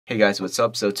Hey guys, what's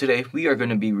up? So today we are going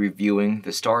to be reviewing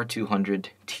the Star200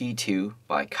 T2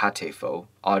 by CaTeFo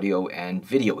audio and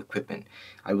video equipment.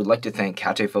 I would like to thank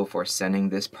CaTeFo for sending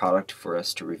this product for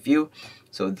us to review.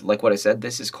 So like what I said,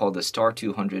 this is called the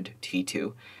Star200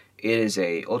 T2. It is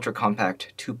a ultra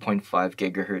compact 2.5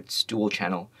 gigahertz dual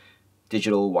channel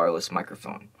digital wireless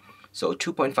microphone. So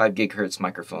 2.5 gigahertz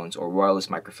microphones or wireless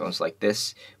microphones like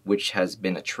this, which has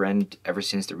been a trend ever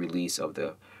since the release of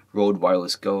the Rode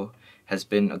Wireless Go, has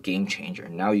been a game changer.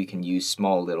 Now you can use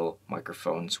small little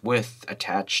microphones with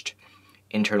attached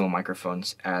internal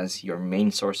microphones as your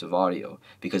main source of audio,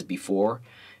 because before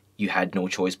you had no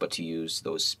choice but to use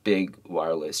those big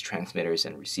wireless transmitters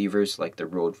and receivers like the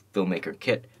Rode Filmmaker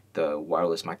Kit, the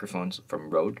wireless microphones from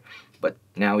Rode. But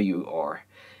now you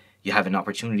have an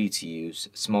opportunity to use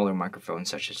smaller microphones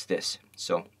such as this.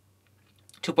 So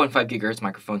 2.5 gigahertz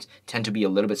microphones tend to be a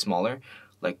little bit smaller,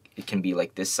 like it can be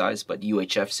like this size, but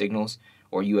UHF signals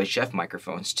or UHF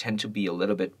microphones tend to be a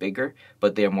little bit bigger,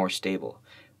 but they are more stable.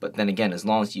 But then again, as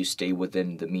long as you stay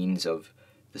within the means of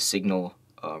the signal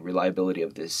reliability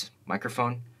of this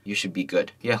microphone, you should be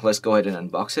good. Yeah, let's go ahead and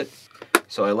unbox it.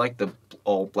 So I like the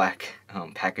all black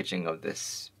packaging of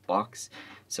this box.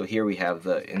 So here we have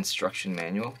the instruction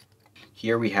manual.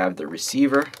 Here we have the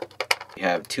receiver. We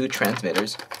have two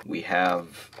transmitters. We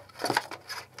have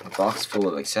a box full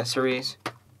of accessories,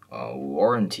 a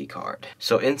warranty card.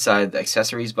 So inside the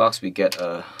accessories box we get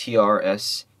a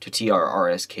TRS to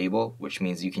TRRS cable, which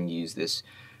means you can use this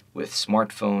with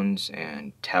smartphones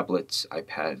and tablets,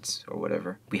 iPads, or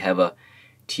whatever. We have a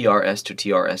TRS to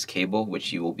TRS cable,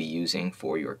 which you will be using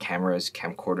for your cameras,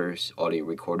 camcorders, audio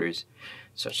recorders,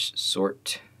 such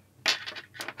sort.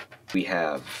 We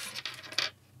have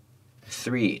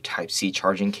 3 Type-C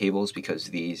charging cables because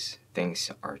these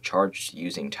things are charged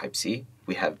using Type-C.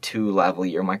 We have 2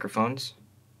 lavalier microphones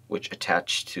which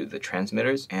attach to the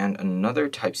transmitters and another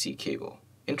Type-C cable.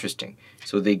 Interesting.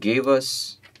 So they gave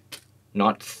us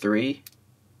not 3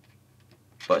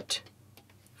 but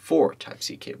 4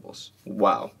 Type-C cables.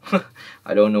 Wow.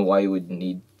 I don't know why you would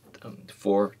need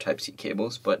 4 Type-C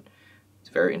cables, but it's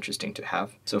very interesting to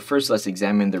have. So first let's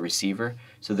examine the receiver.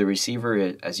 So the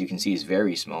receiver, as you can see, is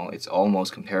very small. It's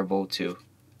almost comparable to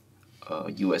a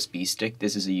USB stick.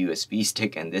 This is a USB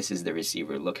stick and this is the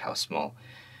receiver. Look how small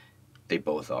they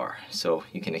both are. So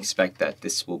you can expect that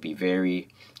this will be very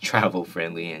travel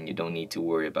friendly and you don't need to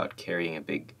worry about carrying a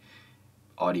big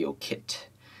audio kit.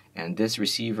 And this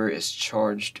receiver is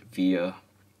charged via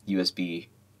USB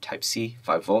Type-C,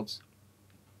 5 volts.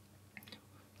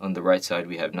 On the right side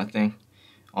we have nothing.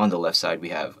 On the left side we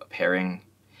have a pairing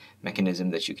mechanism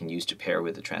that you can use to pair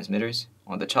with the transmitters.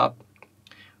 On the top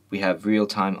we have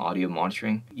real-time audio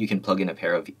monitoring. You can plug in a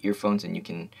pair of earphones and you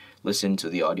can listen to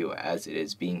the audio as it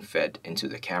is being fed into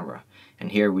the camera.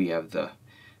 And here we have the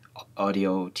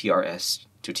audio TRS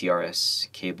to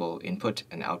TRS cable input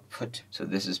and output. So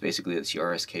this is basically the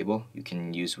TRS cable. You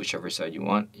can use whichever side you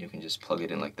want. You can just plug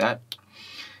it in like that.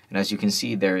 And as you can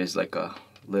see, there is like a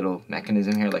little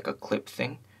mechanism here, like a clip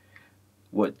thing.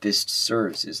 What this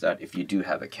serves is that if you do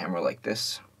have a camera like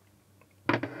this,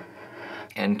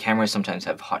 and cameras sometimes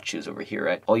have hot shoes over here,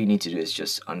 right? All you need to do is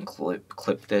just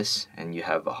clip this and you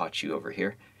have a hot shoe over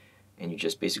here, and you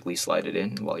just basically slide it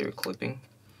in while you're clipping,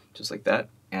 just like that.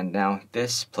 And now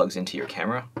this plugs into your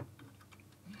camera,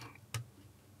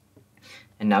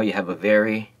 and now you have a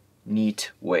very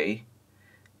neat way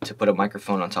to put a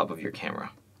microphone on top of your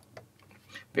camera.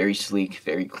 Very sleek,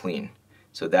 very clean.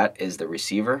 So that is the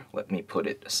receiver. Let me put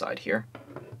it aside here.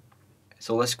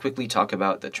 So let's quickly talk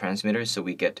about the transmitters. So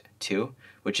we get 2,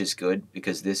 which is good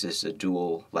because this is a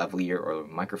dual lavalier or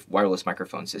wireless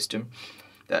microphone system.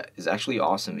 That is actually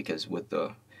awesome because with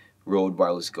the Rode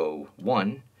Wireless Go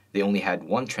 1, they only had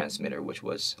 1 transmitter, which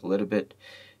was a little bit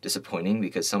disappointing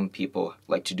because some people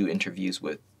like to do interviews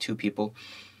with 2 people.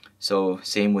 So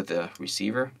same with the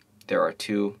receiver. There are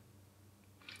 2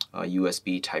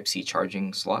 USB Type-C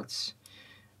charging slots.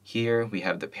 Here we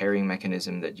have the pairing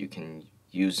mechanism that you can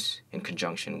use in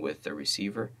conjunction with the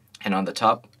receiver. And on the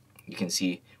top, you can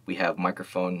see we have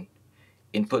microphone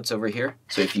inputs over here.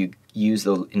 So if you use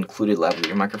the included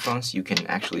lavalier microphones, you can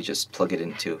actually just plug it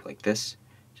into like this.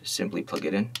 Just simply plug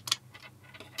it in.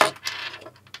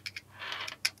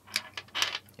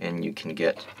 And you can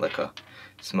get like a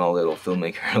small little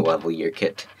filmmaker lavalier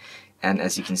kit. And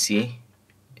as you can see,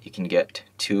 you can get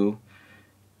 2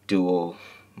 dual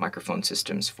microphone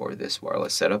systems for this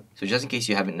wireless setup. So just in case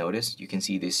you haven't noticed, you can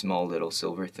see these small little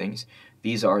silver things.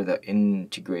 These are the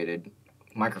integrated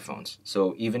microphones.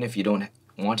 So even if you don't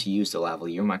want to use the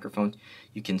lavalier microphone,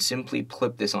 you can simply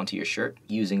clip this onto your shirt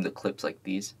using the clips like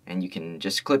these, and you can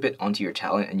just clip it onto your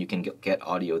talent and you can get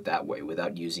audio that way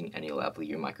without using any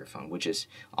lavalier microphone, which is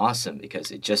awesome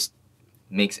because it just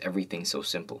makes everything so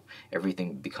simple.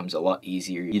 Everything becomes a lot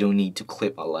easier. You don't need to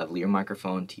clip a lavalier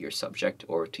microphone to your subject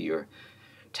or to your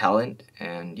talent,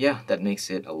 and yeah, that makes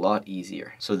it a lot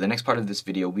easier. So the next part of this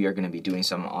video, we are going to be doing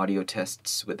some audio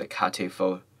tests with the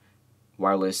CaTeFo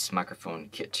wireless microphone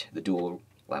kit, the dual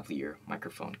lavalier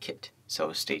microphone kit.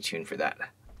 So stay tuned for that.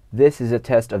 This is a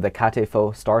test of the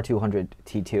CaTeFo Star200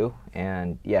 T2,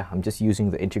 and yeah, I'm just using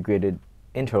the integrated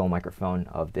internal microphone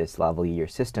of this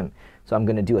lavalier system. So I'm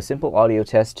going to do a simple audio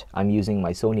test. I'm using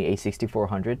my Sony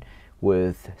a6400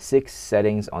 with 6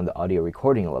 settings on the audio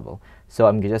recording level. So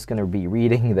I'm just going to be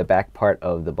reading the back part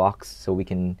of the box so we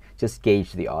can just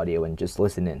gauge the audio and just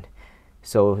listen in.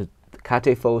 So the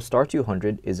CaTeFo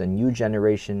Star200 is a new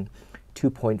generation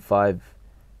 2.4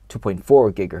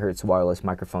 gigahertz wireless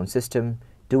microphone system,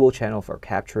 dual channel for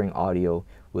capturing audio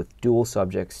with dual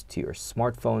subjects to your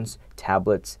smartphones,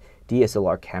 tablets,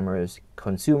 DSLR cameras,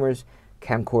 consumers,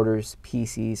 camcorders,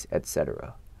 PCs,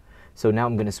 etc. So now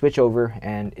I'm going to switch over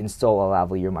and install a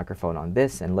lavalier microphone on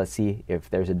this, and let's see if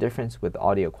there's a difference with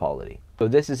audio quality. So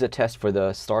this is a test for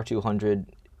the Star200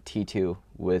 T2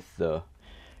 with the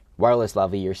wireless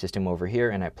lavalier system over here,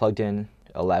 and I plugged in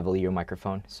a lavalier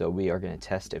microphone. So we are going to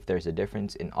test if there's a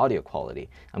difference in audio quality.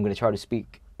 I'm going to try to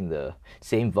speak in the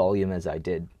same volume as I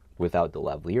did without the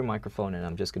lavalier microphone, and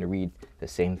I'm just going to read the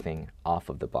same thing off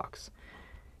of the box.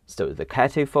 So the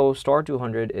CaTeFo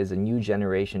Star200 is a new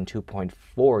generation 2.4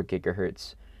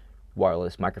 gigahertz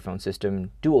wireless microphone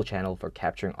system, dual channel for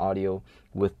capturing audio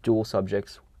with dual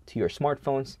subjects to your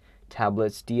smartphones,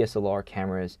 tablets, DSLR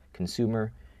cameras,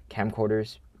 consumer,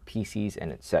 camcorders, PCs,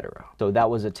 and etc. So that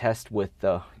was a test with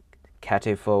the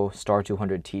CaTeFo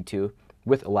Star200 T2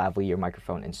 with a lavalier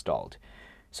microphone installed.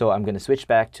 So I'm going to switch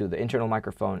back to the internal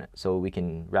microphone so we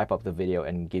can wrap up the video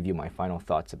and give you my final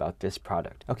thoughts about this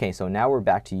product. Okay, so now we're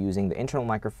back to using the internal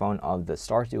microphone of the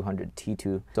Star200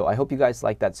 T2. So I hope you guys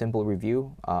like that simple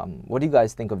review. What do you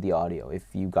guys think of the audio? If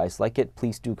you guys like it,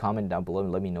 please do comment down below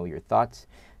and let me know your thoughts.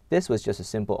 This was just a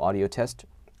simple audio test.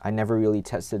 I never really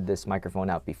tested this microphone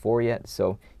out before yet,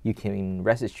 so you can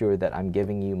rest assured that I'm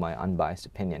giving you my unbiased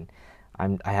opinion.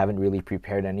 I haven't really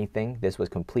prepared anything. This was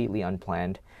completely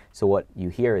unplanned, so what you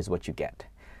hear is what you get.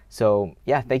 So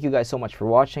yeah, thank you guys so much for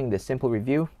watching this simple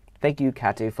review. Thank you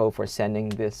CaTeFo for sending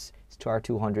this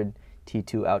Star200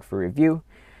 T2 out for review.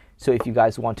 So if you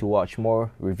guys want to watch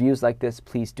more reviews like this,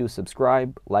 please do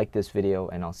subscribe, like this video,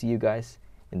 and I'll see you guys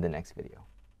in the next video.